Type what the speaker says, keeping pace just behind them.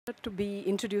To be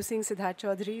introducing Siddharth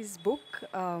Chowdhury's book.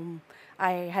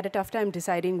 I had a tough time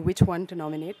deciding which one to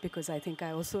nominate because I think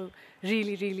I also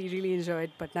really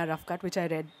enjoyed Patna Rough Cut, which I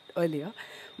read earlier.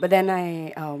 But then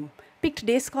I picked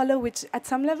Day Scholar, which at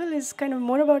some level is kind of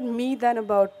more about me than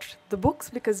about the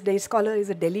books, because Day Scholar is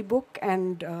a Delhi book,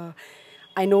 and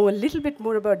I know a little bit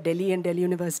more about Delhi and Delhi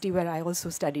University, where I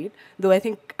also studied, though I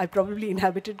think I probably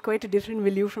inhabited quite a different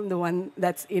milieu from the one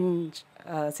that's in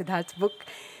Siddharth's book.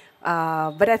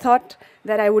 But I thought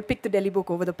that I would pick the Delhi book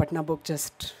over the Patna book,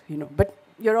 just, you know. But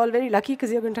you're all very lucky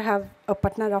because you're going to have a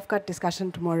Patna Rough Cut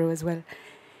discussion tomorrow as well.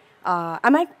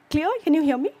 Am I clear? Can you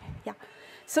hear me? Yeah.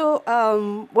 So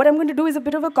what I'm going to do is a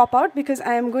bit of a cop-out, because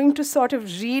I am going to sort of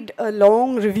read a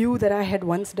long review that I had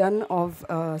once done of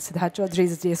Siddharth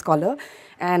Chowdhury's Day Scholar,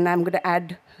 and I'm going to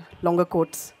add longer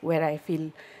quotes where I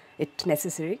feel it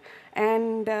necessary.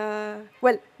 And,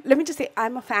 well, let me just say,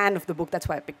 I'm a fan of the book. That's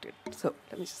why I picked it. So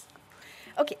let me just...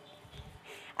 Okay.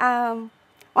 On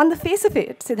the face of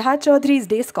it, Siddharth Chowdhury's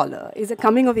Day Scholar is a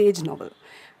coming-of-age novel.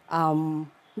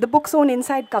 The book's own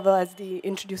inside cover, as the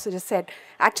introducer just said,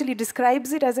 actually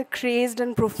describes it as a crazed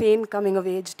and profane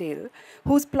coming-of-age tale,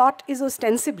 whose plot is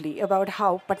ostensibly about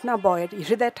how Patna boy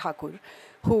Hriday Thakur,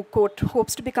 who, quote,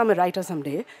 hopes to become a writer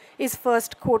someday, is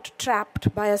first, quote,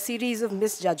 trapped by a series of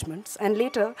misjudgments and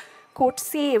later, quote,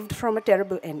 saved from a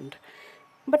terrible end.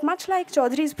 But much like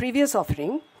Chowdhury's previous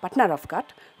offering, Patna Rough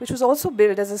Cut, which was also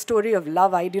billed as a story of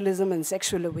love, idealism, and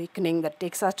sexual awakening that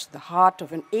takes us to the heart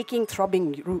of an aching,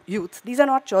 throbbing youth. These are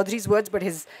not Chowdhury's words, but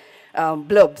his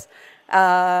blurbs.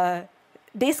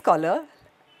 Day Scholar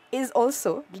is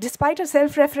also, despite a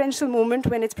self-referential moment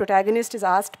when its protagonist is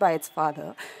asked by his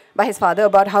father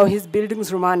about how his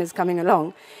Bildungsroman is coming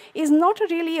along, is not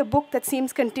really a book that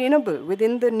seems containable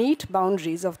within the neat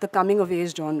boundaries of the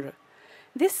coming-of-age genre.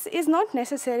 This is not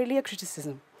necessarily a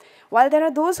criticism. While there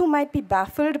are those who might be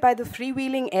baffled by the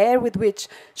freewheeling air with which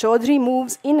Chowdhury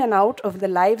moves in and out of the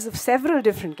lives of several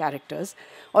different characters,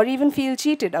 or even feel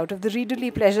cheated out of the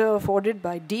readerly pleasure afforded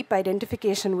by deep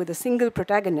identification with a single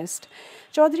protagonist,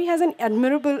 Chowdhury has an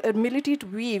admirable ability to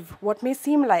weave what may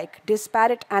seem like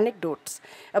disparate anecdotes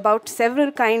about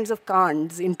several kinds of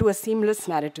Kands into a seamless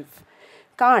narrative.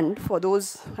 Kand, for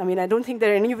those, I mean, I don't think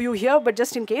there are any of you here, but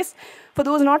just in case, for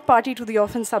those not party to the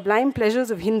often sublime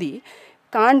pleasures of Hindi,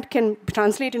 Kand can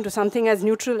translate into something as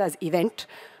neutral as event,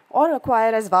 or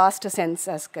acquire as vast a sense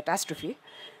as catastrophe.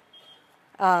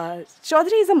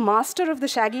 Chowdhury is a master of the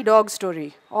shaggy dog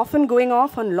story, often going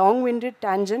off on long-winded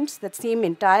tangents that seem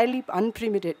entirely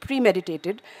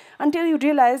premeditated, until you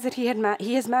realize that he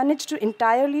has managed to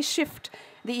entirely shift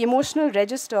the emotional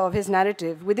register of his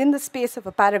narrative within the space of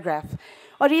a paragraph,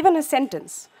 or even a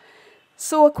sentence.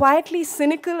 So a quietly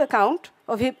cynical account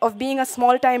of being a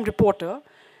small-time reporter.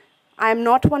 I am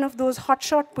not one of those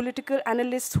hotshot political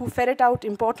analysts who ferret out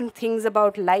important things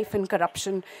about life and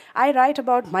corruption. I write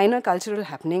about minor cultural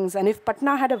happenings, and if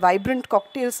Patna had a vibrant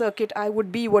cocktail circuit, I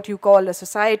would be what you call a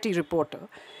society reporter.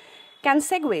 Can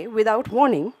segue, without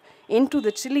warning, into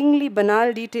the chillingly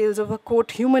banal details of a,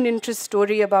 quote, human interest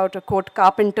story about a, quote,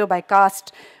 carpenter by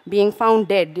caste being found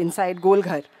dead inside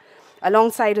Golghar,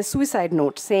 alongside a suicide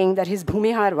note saying that his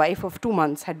Bhumihar wife of 2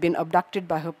 months had been abducted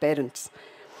by her parents.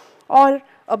 Or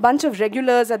a bunch of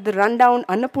regulars at the rundown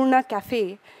Annapurna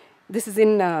Cafe, this is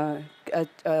in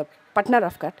Patna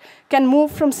Rough Cut, can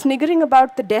move from sniggering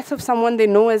about the death of someone they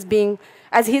know as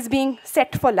his being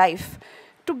set for life,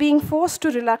 to being forced to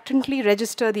reluctantly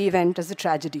register the event as a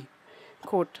tragedy.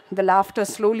 Quote, the laughter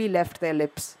slowly left their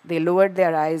lips. They lowered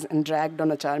their eyes and dragged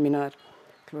on a Charminar.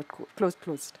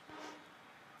 Closed.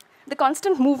 The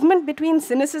constant movement between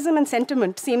cynicism and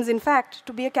sentiment seems, in fact,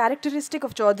 to be a characteristic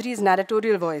of Chowdhury's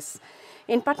narratorial voice.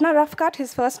 In Patna Rough Cut,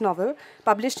 his first novel,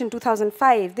 published in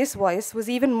 2005, this voice was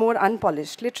even more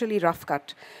unpolished, literally rough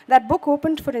cut. That book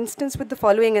opened, for instance, with the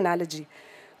following analogy.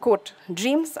 Quote,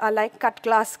 dreams are like cut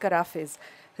glass carafes.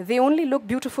 They only look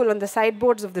beautiful on the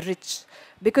sideboards of the rich,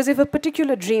 because if a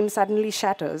particular dream suddenly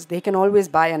shatters, they can always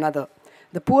buy another.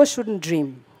 The poor shouldn't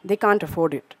dream. They can't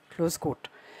afford it. Close quote.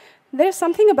 There is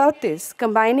something about this,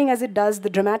 combining as it does the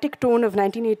dramatic tone of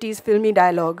 1980s filmy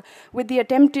dialogue with the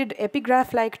attempted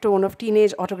epigraph-like tone of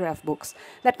teenage autograph books,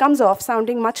 that comes off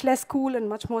sounding much less cool and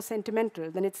much more sentimental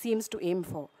than it seems to aim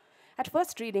for. At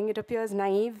first reading, it appears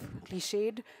naive,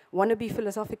 cliched, wannabe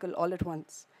philosophical all at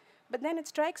once. But then it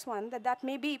strikes one that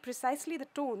may be precisely the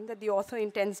tone that the author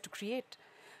intends to create.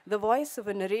 The voice of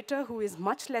a narrator who is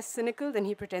much less cynical than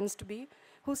he pretends to be,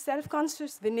 whose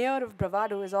self-conscious veneer of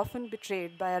bravado is often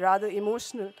betrayed by a rather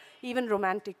emotional, even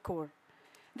romantic core.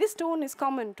 This tone is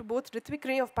common to both Ritvik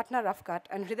Ray of Patna Rough Cut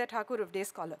and Hriday Thakur of Day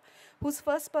Scholar, whose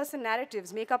first-person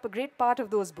narratives make up a great part of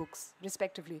those books,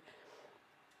 respectively.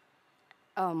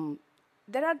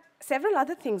 There are several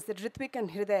other things that Ritvik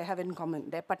and Hriday have in common: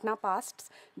 their Patna pasts,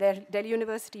 their Delhi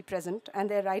University present, and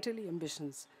their writerly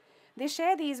ambitions. They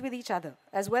share these with each other,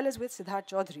 as well as with Siddharth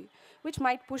Chowdhury, which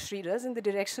might push readers in the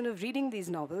direction of reading these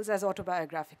novels as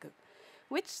autobiographical,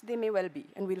 which they may well be,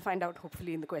 and we'll find out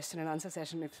hopefully in the question and answer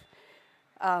session.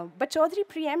 But Chowdhury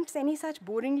preempts any such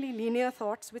boringly linear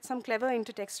thoughts with some clever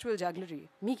intertextual jugglery,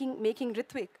 making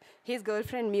Ritvik, his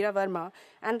girlfriend Meera Verma,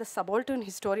 and the subaltern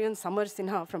historian Samar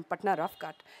Sinha from Patna Rough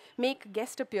Cut make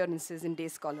guest appearances in Day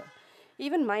Scholar.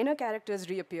 Even minor characters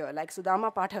reappear, like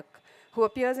Sudama Pathak, who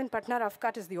appears in Patna Rough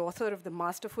Cut as the author of the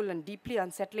masterful and deeply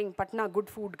unsettling Patna Good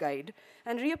Food Guide,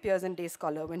 and reappears in Day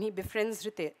Scholar when he befriends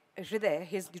Hriday,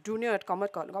 his junior at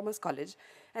Commerce College,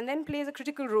 and then plays a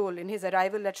critical role in his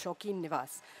arrival at Shauqeen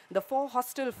Nivas, the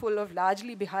hostel full of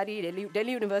largely Bihari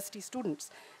Delhi University students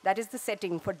that is the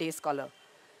setting for Day Scholar.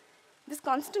 This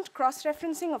constant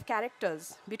cross-referencing of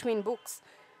characters between books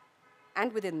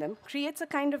and within them creates a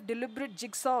kind of deliberate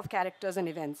jigsaw of characters and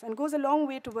events, and goes a long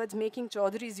way towards making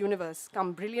Chowdhury's universe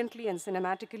come brilliantly and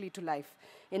cinematically to life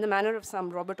in the manner of some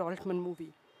Robert Altman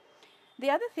movie. The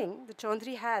other thing that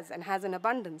Chowdhury has, and has in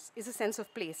abundance, is a sense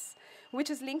of place, which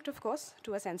is linked, of course,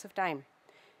 to a sense of time.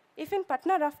 If in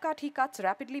Patna Rough Cut he cuts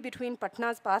rapidly between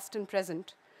Patna's past and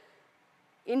present,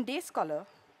 in Day Scholar,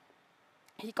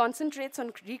 he concentrates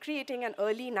on recreating an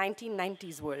early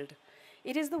 1990s world.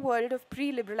 It is the world of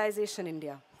pre-liberalization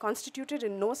India, constituted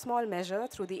in no small measure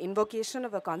through the invocation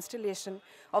of a constellation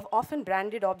of often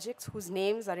branded objects whose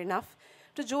names are enough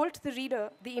to jolt the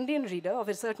Indian reader of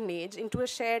a certain age, into a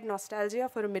shared nostalgia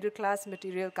for a middle-class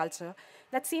material culture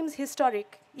that seems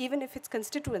historic, even if its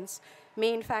constituents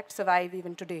may in fact survive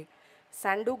even today.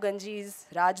 Sando Ganjis,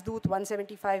 Rajdoot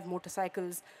 175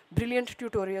 motorcycles, brilliant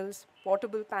tutorials,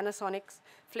 portable Panasonics,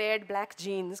 flared black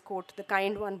jeans, quote, the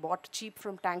kind one bought cheap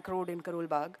from Tank Road in Karol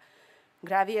Bagh,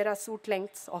 Graviera suit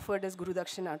lengths offered as Guru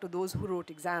Dakshina to those who wrote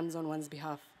exams on one's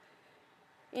behalf.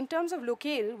 In terms of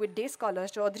locale, with Day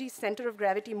Scholars, Chowdhury's center of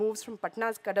gravity moves from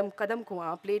Patna's Kadam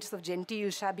Kuan, a place of genteel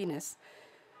shabbiness,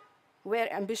 where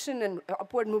ambition and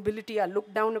upward mobility are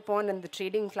looked down upon and the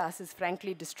trading class is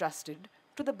frankly distrusted,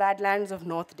 to the badlands of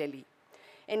North Delhi,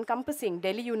 encompassing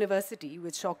Delhi University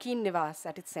with Shauqeen Nivas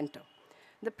at its center.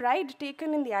 The pride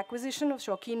taken in the acquisition of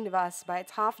Shauqeen Nivas by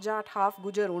its half-Jat,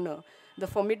 half-Gujar owner, the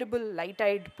formidable,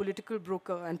 light-eyed political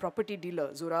broker and property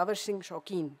dealer Zorawar Singh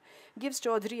Shauqeen, gives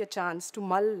Chowdhury a chance to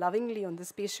mull lovingly on the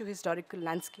spatio-historical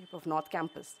landscape of North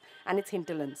Campus and its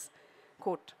hinterlands.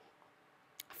 Quote,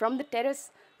 from the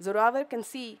terrace, Zorawar can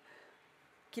see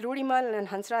Kirodimal and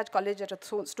Hansraj College at a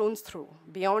stone's throw.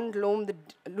 Beyond loom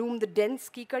the dense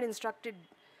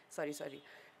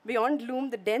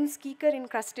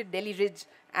encrusted Delhi Ridge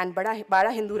and Bada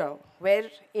Hindurao, where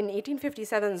in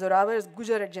 1857 Zorawar's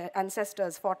Gujar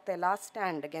ancestors fought their last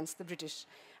stand against the British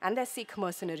and their Sikh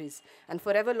mercenaries, and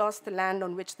forever lost the land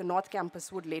on which the North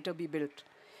Campus would later be built.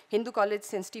 Hindu College,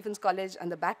 St. Stephen's College, and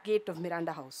the back gate of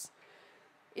Miranda House.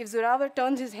 If Zorawar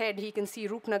turns his head, he can see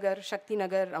Roopnagar, Shakti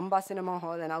Nagar, Amba Cinema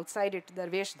Hall, and outside it,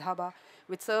 Darvesh Dhaba,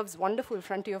 which serves wonderful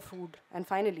frontier food, and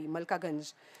finally,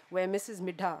 Malkaganj, where Mrs.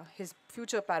 Midha, his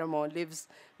future paramour, lives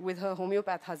with her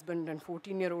homeopath husband and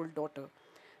 14-year-old daughter,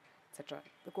 etc.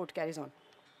 The quote carries on.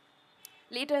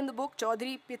 Later in the book,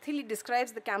 Chowdhury pithily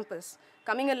describes the campus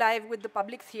coming alive with the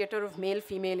public theater of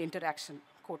male-female interaction.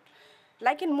 Quote,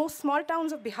 like in most small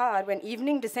towns of Bihar, when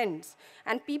evening descends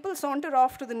and people saunter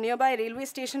off to the nearby railway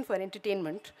station for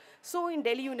entertainment, so in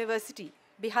Delhi University,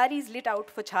 Biharis lit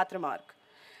out for Chhatra Marg.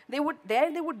 They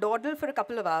would dawdle for a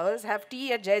couple of hours, have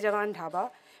tea at Jai Jawan Dhaba,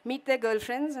 meet their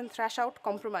girlfriends, and thrash out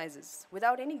compromises,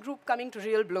 without any group coming to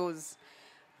real blows.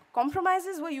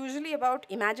 Compromises were usually about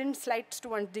imagined slights to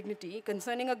one's dignity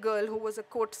concerning a girl who was a,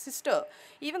 quote, sister,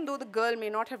 even though the girl may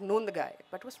not have known the guy,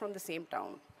 but was from the same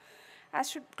town.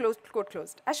 Quote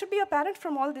closed. As should be apparent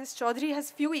from all this, Chowdhury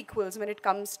has few equals when it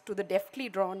comes to the deftly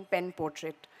drawn pen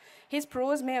portrait. His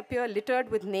prose may appear littered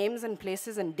with names and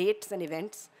places and dates and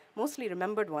events, mostly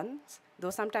remembered ones, though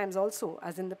sometimes also,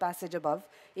 as in the passage above,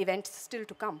 events still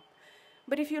to come.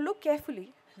 But if you look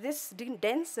carefully, this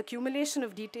dense accumulation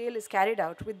of detail is carried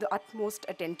out with the utmost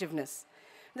attentiveness.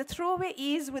 The throwaway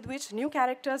ease with which new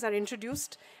characters are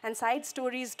introduced and side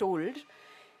stories told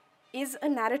is a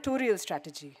narratorial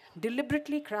strategy,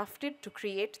 deliberately crafted to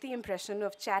create the impression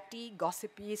of chatty,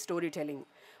 gossipy storytelling,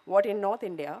 what in North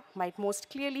India might most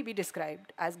clearly be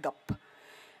described as gup.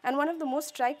 And one of the most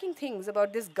striking things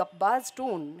about this gupbaz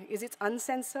tone is its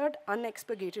uncensored,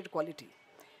 unexpurgated quality.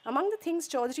 Among the things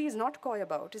Chowdhury is not coy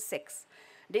about is sex.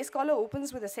 Day Scholar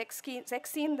opens with a sex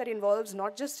scene that involves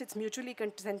not just its mutually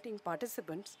consenting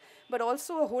participants, but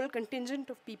also a whole contingent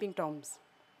of peeping toms.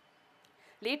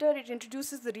 Later, it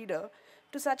introduces the reader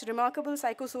to such remarkable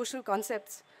psychosocial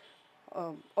concepts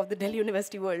of the Delhi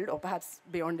University world, or perhaps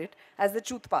beyond it, as the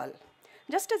Choothpal.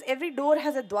 Just as every door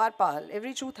has a Dwarpal,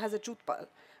 every Chooth has a Choothpal.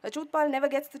 A Choothpal never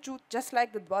gets the Chooth, just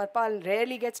like the Dwarpal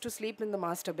rarely gets to sleep in the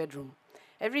master bedroom.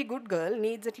 Every good girl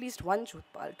needs at least one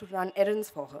Choothpal to run errands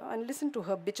for her and listen to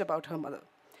her bitch about her mother.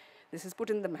 This is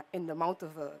put in the mouth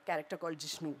of a character called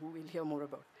Jishnu, who we'll hear more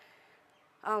about.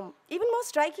 Even more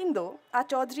striking, though, are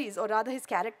Chowdhury's, or rather his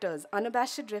characters'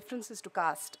 unabashed references to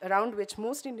caste, around which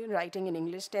most Indian writing in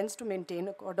English tends to maintain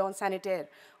a cordon sanitaire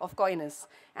of coyness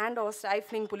and or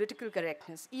stifling political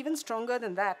correctness, even stronger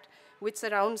than that which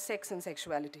surrounds sex and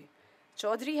sexuality.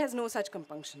 Chowdhury has no such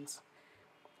compunctions.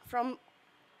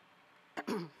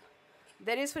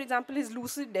 There is, for example, his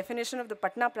lucid definition of the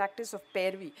Patna practice of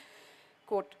pairvi.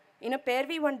 Quote, in a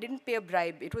pairvi, one didn't pay a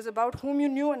bribe. It was about whom you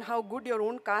knew and how good your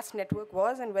own caste network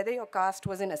was and whether your caste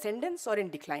was in ascendance or in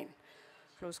decline.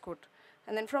 Close quote.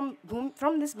 And then from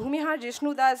this Bhumihar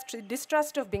Jishnuda's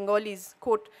distrust of Bengalis,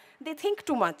 quote, they think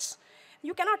too much.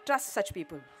 You cannot trust such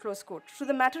people, close quote. To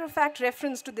the matter-of-fact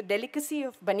reference to the delicacy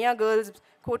of Banya girls,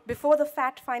 quote, before the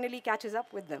fat finally catches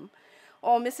up with them,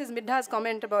 or Mrs. Midha's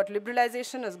comment about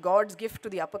liberalization as God's gift to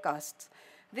the upper castes.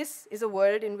 This is a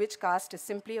world in which caste is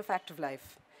simply a fact of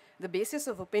life, the basis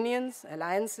of opinions,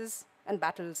 alliances, and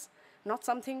battles, not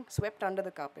something swept under the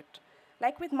carpet.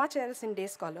 Like with much else in Day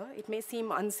Scholar, it may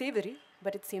seem unsavory,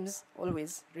 but it seems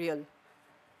always real.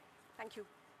 Thank you.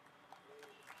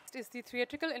 Next is the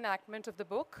theatrical enactment of the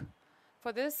book.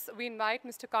 For this, we invite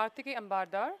Mr. Karthikey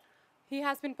Ambardar. He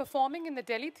has been performing in the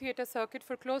Delhi theatre circuit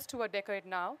for close to a decade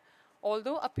now.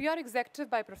 Although a PR executive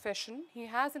by profession, he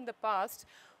has in the past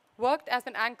worked as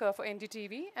an anchor for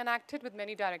NDTV and acted with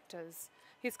many directors.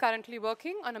 He is currently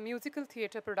working on a musical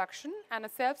theatre production and a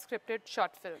self-scripted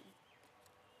short film.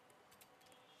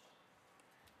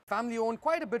 Family owned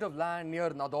quite a bit of land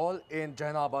near Nadol in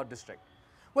Jahanabad district,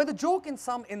 where the joke in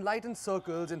some enlightened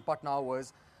circles in Patna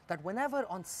was that whenever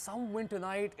on some winter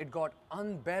night it got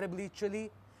unbearably chilly,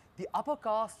 the upper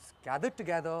castes gathered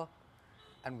together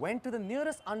and went to the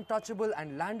nearest untouchable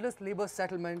and landless labor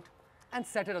settlement and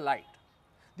set it alight.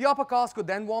 The upper caste could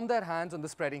then warm their hands on the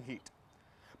spreading heat.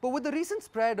 But with the recent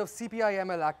spread of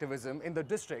CPIML activism in the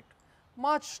district,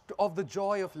 much of the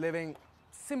joy of living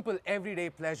simple everyday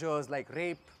pleasures like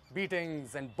rape,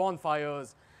 beatings and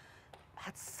bonfires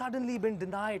had suddenly been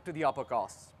denied to the upper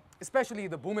castes, especially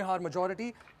the Bhumihar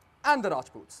majority and the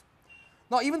Rajputs.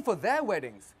 Now even for their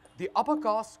weddings, the upper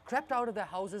castes crept out of their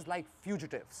houses like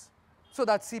fugitives, so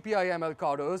that CPIML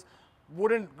cadres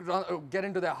wouldn't get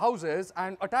into their houses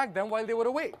and attack them while they were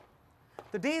away.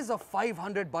 The days of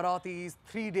 500 Baratis,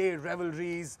 3-day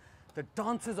revelries, the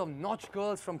dances of Notch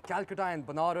girls from Calcutta and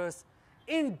Banaras,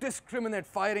 indiscriminate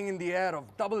firing in the air of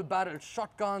double-barreled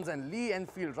shotguns and Lee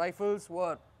Enfield rifles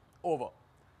were over.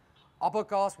 Upper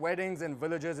caste weddings in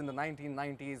villages in the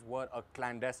 1990s were a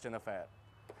clandestine affair.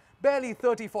 Barely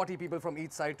 30-40 people from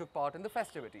each side took part in the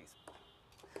festivities.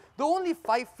 Though only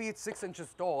 5 feet 6 inches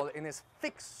tall in his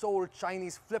thick-soled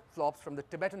Chinese flip-flops from the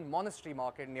Tibetan monastery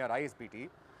market near ISBT,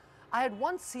 I had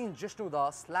once seen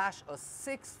Jishnuda slash a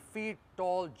 6 feet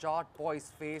tall Jat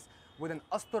boy's face with an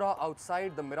astura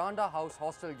outside the Miranda House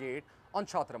hostel gate on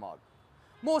Chhatramarg.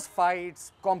 Most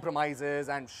fights, compromises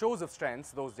and shows of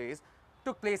strength those days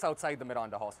took place outside the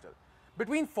Miranda hostel.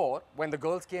 Between 4, when the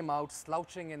girls came out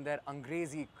slouching in their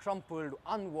angrezi, crumpled,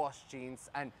 unwashed jeans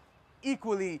and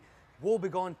equally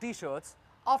woebegone t-shirts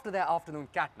after their afternoon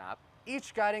catnap,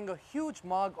 each carrying a huge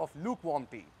mug of lukewarm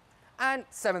tea, and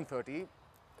 7:30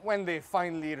 when they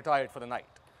finally retired for the night.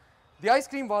 The ice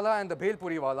cream wala and the bhel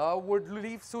puri wala would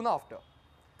leave soon after.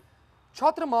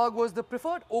 Chhatramarg was the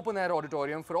preferred open-air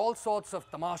auditorium for all sorts of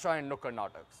tamasha and nukkad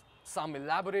nataks, some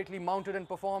elaborately mounted and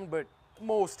performed, but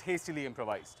most hastily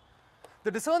improvised. The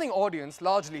discerning audience,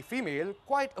 largely female,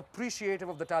 quite appreciative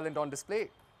of the talent on display.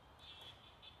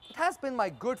 It has been my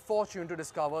good fortune to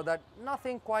discover that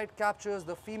nothing quite captures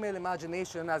the female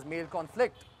imagination as male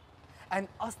conflict. An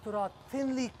astura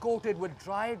thinly coated with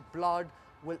dried blood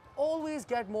will always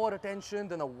get more attention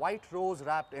than a white rose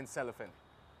wrapped in cellophane.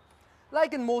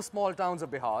 Like in most small towns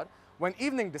of Bihar, when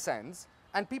evening descends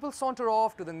and people saunter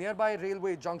off to the nearby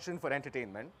railway junction for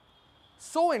entertainment,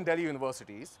 so in Delhi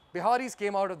universities, Biharis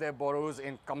came out of their burrows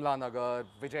in Kamla Nagar,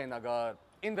 Vijay Nagar,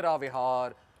 Indira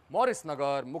Vihar, Morris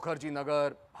Nagar, Mukherjee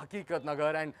Nagar, Hakikat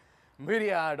Nagar and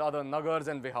myriad other Nagars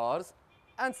and Vihars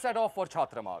and set off for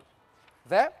Chhatramarg.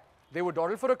 There, they would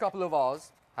dawdle for a couple of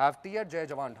hours, have tea at Jai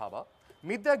Jawan Dhaba,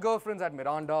 meet their girlfriends at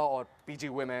Miranda or PG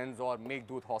Women's or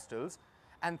Meghdoot hostels,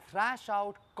 and thrash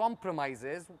out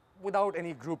compromises without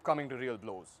any group coming to real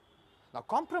blows. Now,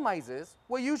 compromises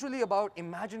were usually about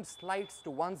imagined slights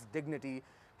to one's dignity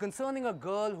concerning a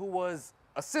girl who was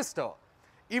a sister,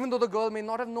 even though the girl may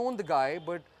not have known the guy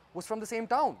but was from the same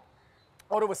town.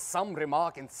 Or it was some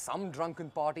remark in some drunken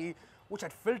party which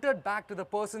had filtered back to the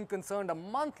person concerned a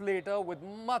month later with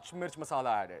much mirch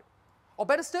masala added. Or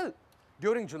better still,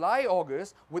 during July,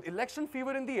 August, with election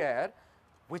fever in the air,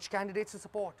 which candidates to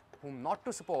support, whom not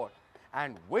to support,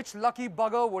 and which lucky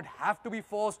bugger would have to be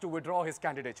forced to withdraw his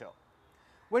candidature.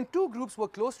 When two groups were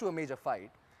close to a major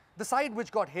fight, the side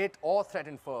which got hit or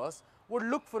threatened first would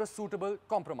look for a suitable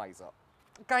compromiser,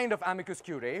 a kind of amicus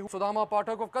curiae, Sudama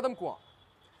Pathak of Kadam Kuan.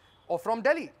 Or from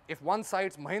Delhi, if one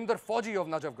cites Mahinder Fauji of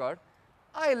Najafgarh,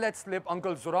 I let slip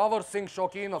Uncle Zorawar Singh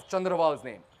Shaukin of Chandrawal's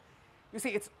name. You see,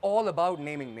 it's all about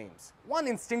naming names. One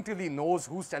instinctively knows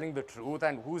who's telling the truth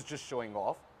and who's just showing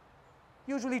off.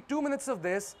 Usually 2 minutes of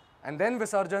this, and then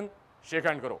Visarjan, shake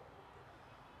hand karo.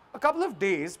 A couple of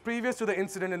days previous to the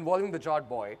incident involving the Jat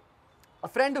boy, a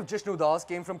friend of Jishnu Das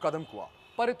came from Kadamkua,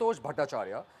 Paritosh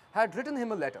Bhattacharya, had written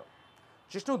him a letter.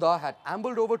 Jishnu Das had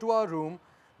ambled over to our room,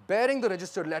 bearing the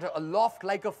registered letter aloft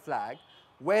like a flag,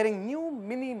 wearing new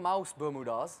Minnie Mouse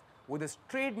Bermudas with his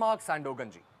trademark Sando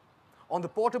Ganji. On the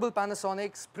portable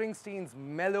Panasonic, Springsteen's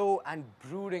mellow and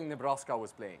brooding Nebraska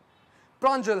was playing.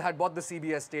 Pranjal had bought the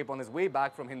CBS tape on his way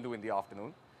back from Hindu in the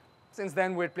afternoon. Since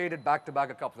then, we had played it back to back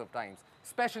a couple of times,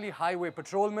 especially Highway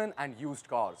Patrolmen and Used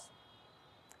Cars.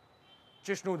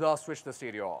 Jishnu Das switched the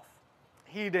stereo off.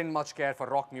 He didn't much care for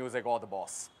rock music or the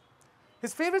boss.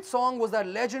 His favorite song was that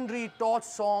legendary torch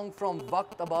song from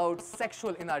Vakt about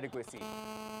sexual inadequacy.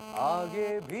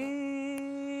 Aage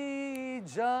bhi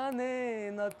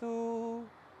jaane na tu,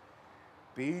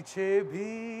 piche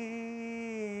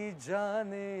bhi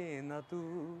jaane na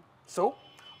tu. So,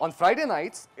 on Friday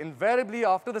nights, invariably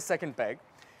after the second peg,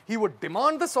 he would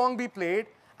demand the song be played,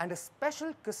 and a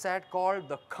special cassette called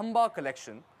the Khamba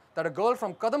Collection that a girl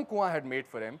from Kadam Kuan had made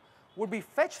for him would be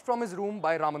fetched from his room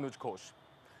by Ramanuj Ghosh.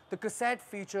 The cassette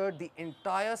featured the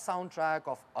entire soundtrack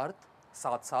of Arth,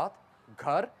 Saath Saath,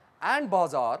 Ghar and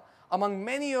Bazaar, among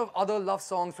many of other love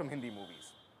songs from Hindi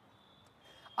movies.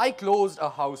 I closed a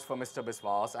house for Mr.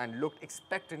 Biswas and looked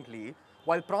expectantly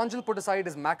while Pranjal put aside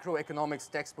his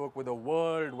macroeconomics textbook with a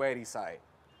world-weary sigh.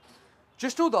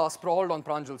 Jishnu Das sprawled on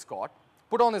Pranjal's cot,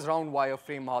 put on his round wire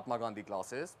frame Mahatma Gandhi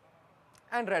glasses,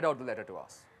 and read out the letter to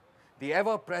us. The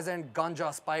ever-present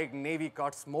ganja-spiked navy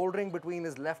cut smoldering between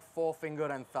his left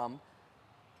forefinger and thumb,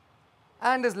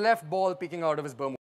 and his left ball peeking out of his Bermuda.